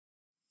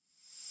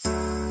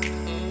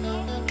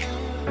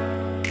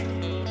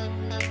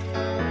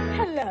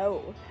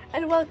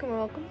and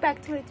welcome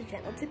back to my YouTube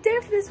channel. Today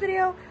for this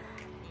video,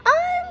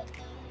 I'm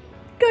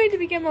going to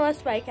be getting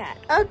molested by a cat.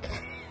 Okay.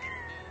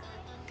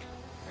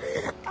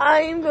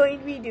 I'm going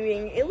to be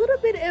doing a little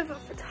bit of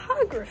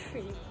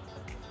photography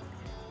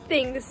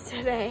things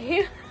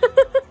today.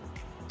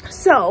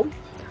 So,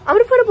 I'm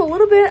going to put up a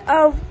little bit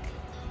of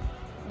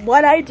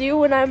what I do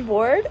when I'm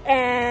bored,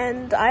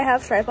 and I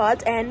have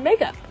tripods and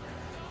makeup.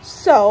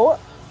 So,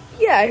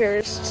 yeah,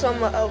 here's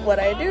some of what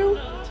I do.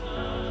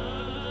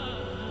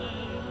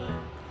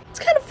 It's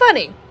kind of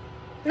funny.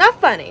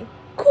 Not funny.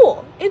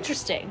 Cool.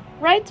 Interesting.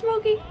 Right,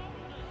 Smokey?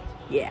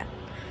 Yeah.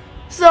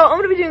 So, I'm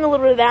going to be doing a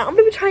little bit of that. I'm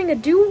going to be trying to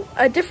do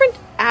a different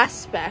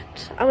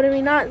aspect. I'm going to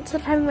be not,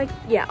 instead of having like,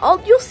 yeah,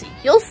 you'll see.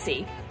 You'll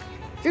see.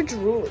 You're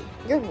drooly.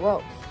 You're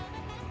gross.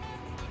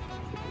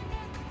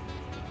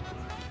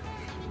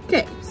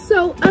 Okay,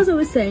 so, as I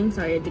was saying,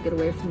 sorry, I had to get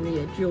away from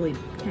the drooly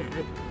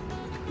cat.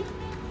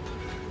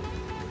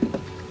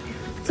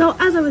 So,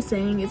 as I was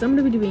saying, is I'm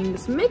going to be doing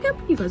this makeup.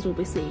 You guys will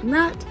be seeing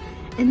that.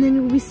 And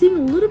then we'll be seeing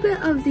a little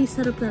bit of the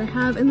setup that I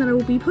have. And then I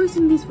will be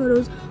posting these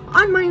photos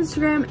on my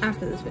Instagram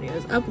after this video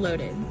is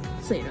uploaded.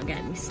 So you don't get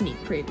any sneak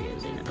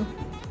previews, you know.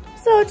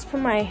 So, let's put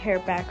my hair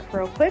back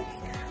real quick.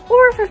 What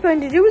we're first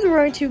going to do is we're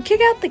going to kick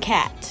out the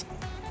cat.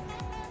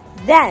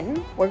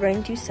 Then, we're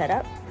going to set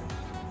up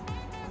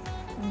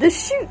the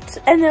shoot.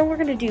 And then we're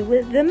going to do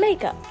with the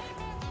makeup.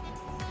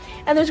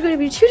 And there's going to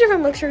be two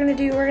different looks we're going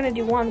to do. We're going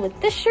to do one with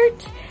this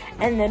shirt.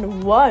 And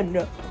then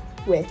one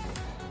with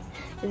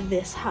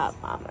this hot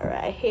mama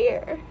right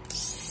here.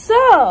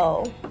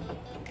 So,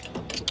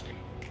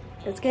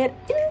 let's get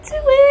into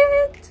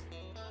it.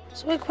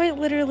 So I quite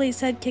literally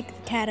said kick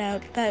the cat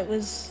out. That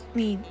was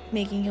me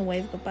making him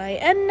wave goodbye.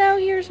 And now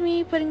here's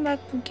me putting back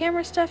some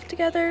camera stuff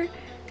together.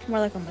 More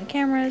like on my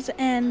cameras.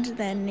 And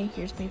then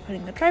here's me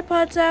putting the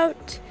tripods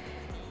out.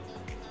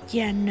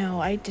 Yeah,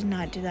 no, I did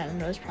not do that in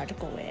the most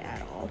practical way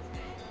at all.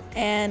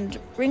 And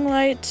ring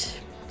light.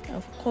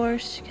 Of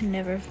course, you can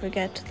never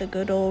forget the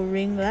good old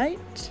ring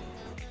light.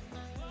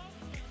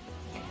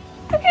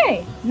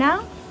 Okay,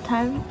 now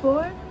time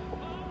for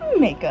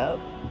makeup.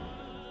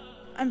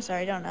 I'm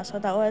sorry, don't ask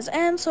what that was.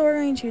 And so we're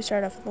going to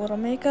start off with a little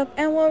makeup.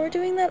 And while we're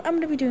doing that, I'm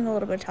going to be doing a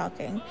little bit of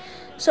talking.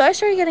 So I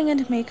started getting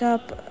into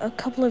makeup a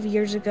couple of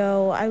years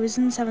ago. I was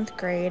in 7th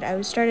grade. I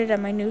was started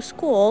at my new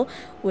school,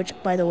 which,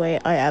 by the way,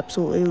 I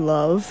absolutely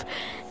love.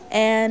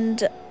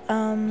 And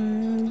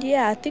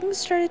yeah, things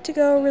started to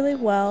go really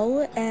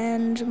well,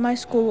 and my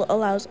school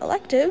allows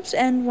electives,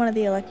 and one of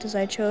the electives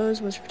I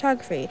chose was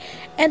photography.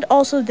 And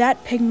also,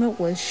 that pigment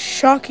was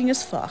shocking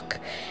as fuck.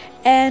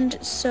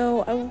 And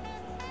so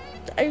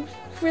I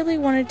really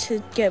wanted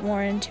to get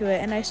more into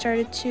it, and I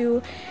started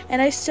to,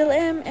 and I still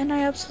am, and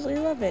I absolutely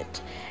love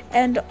it.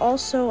 And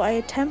also, I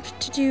attempt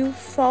to do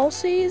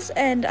falsies,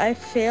 and I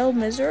fail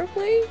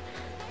miserably.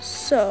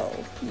 So,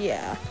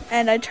 yeah.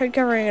 And I tried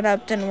covering it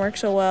up, didn't work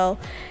so well.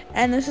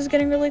 And this is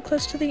getting really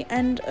close to the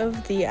end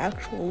of the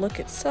actual look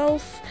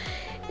itself.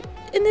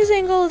 In this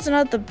angle, it's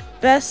not the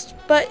best,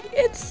 but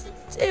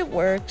it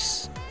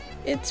works.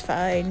 It's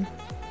fine.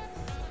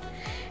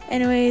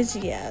 Anyways,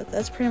 yeah,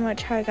 that's pretty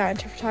much how I got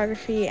into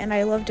photography, and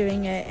I love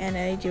doing it, and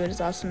I do it as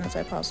often as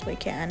I possibly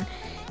can.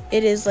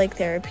 It is like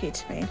therapy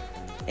to me.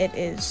 It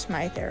is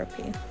my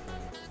therapy.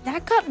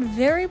 That got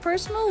very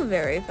personal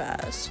very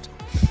fast.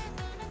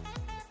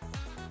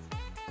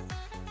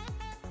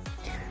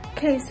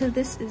 Okay, so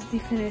this is the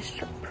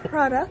finished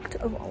product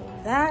of all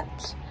of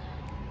that.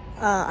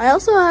 I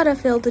also had a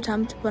failed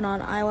attempt to put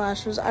on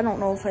eyelashes. I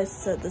don't know if I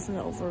said this in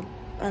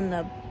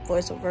the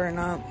voiceover or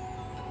not.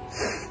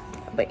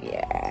 But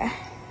yeah.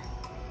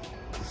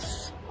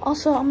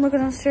 Also, I'm looking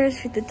downstairs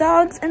to feed the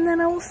dogs, and then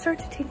I will start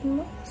to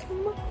taking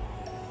some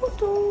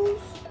photos.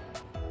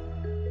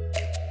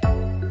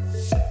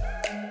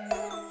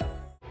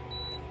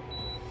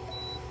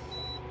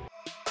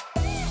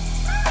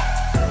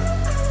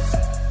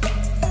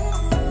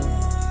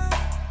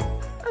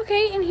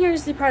 Okay, and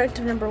here's the product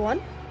of number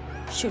 1.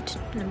 Shoot,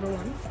 number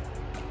 1.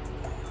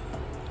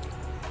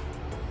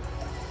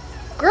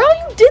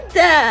 Girl, you did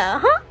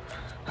that, huh?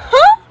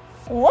 Huh?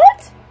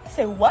 What?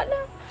 Say what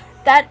now?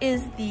 That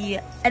is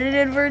the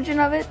edited version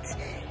of it.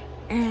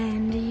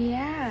 And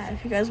yeah,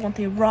 if you guys want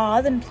the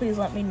raw, then please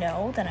let me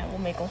know. Then I will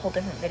make a whole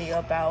different video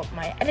about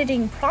my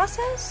editing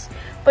process.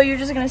 But you're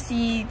just gonna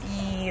see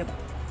the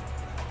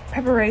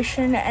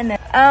preparation, and then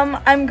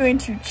I'm going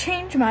to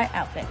change my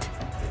outfit.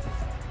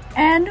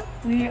 And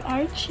we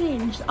are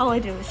changed. All I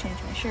did was change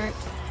my shirt.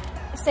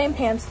 Same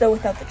pants though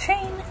without the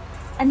chain.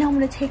 And now I'm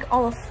gonna take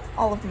all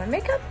of my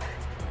makeup,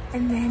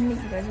 and then you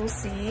guys will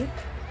see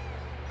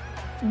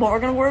what we're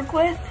gonna work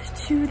with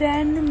to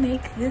then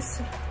make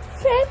this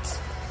fit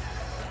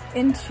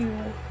into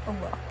a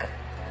look.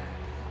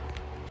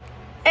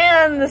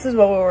 And this is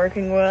what we're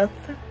working with.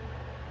 You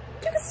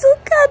can still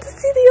got to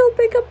see the old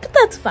makeup, but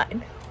that's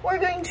fine. We're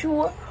going to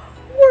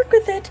work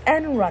with it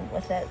and run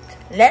with it.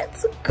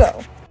 Let's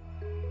go.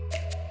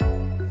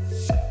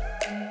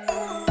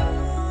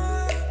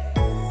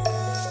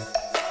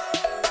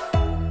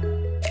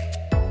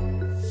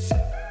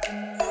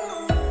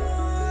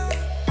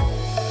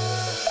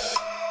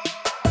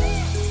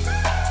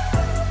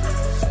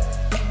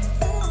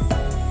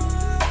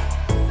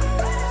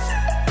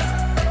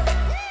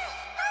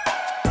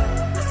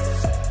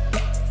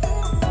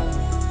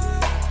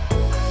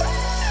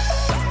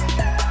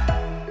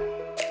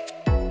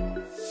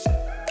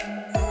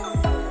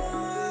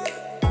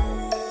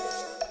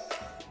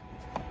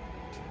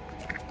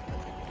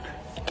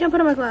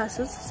 gonna put on my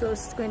glasses, so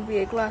this is going to be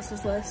a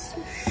glasses-less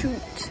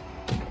shoot,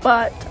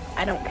 but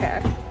I don't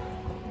care.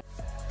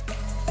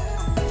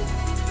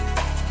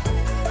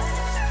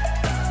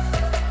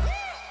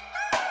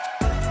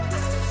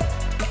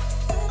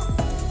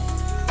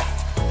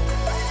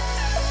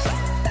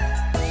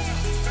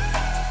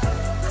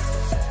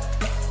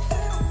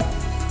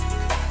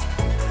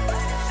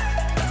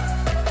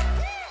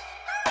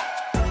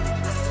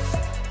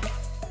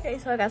 Okay,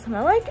 so I got some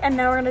I like, and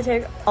now we're gonna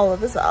take all of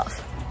this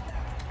off.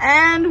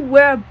 And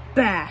we're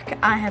back.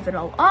 I have it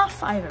all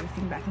off. I have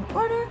everything back in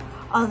order.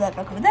 All of that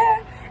back over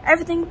there.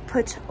 Everything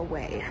put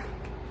away.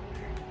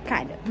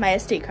 Kind of. My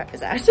SD card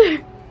is out.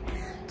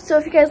 So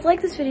if you guys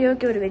like this video,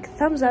 give it a big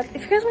thumbs up.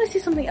 If you guys want to see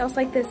something else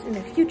like this in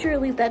the future,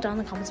 leave that down in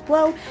the comments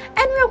below.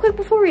 And real quick,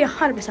 before we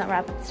 100%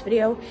 wrap up this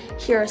video,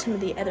 here are some of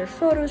the other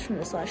photos from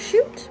this last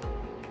shoot.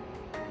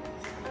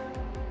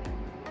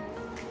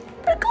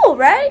 Pretty cool,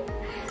 right?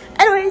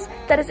 Anyways,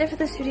 that is it for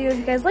this video. If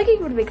you guys like it,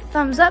 give it a big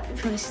thumbs up.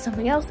 If you want to see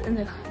something else,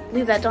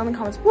 leave that down in the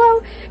comments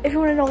below. If you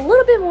want to know a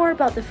little bit more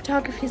about the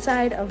photography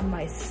side of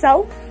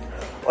myself,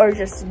 or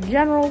just in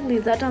general,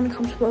 leave that down in the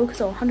comments below,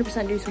 because I'll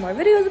 100% do some more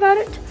videos about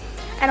it.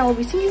 And I will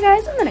be seeing you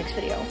guys in the next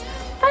video.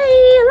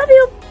 Bye! Love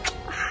you!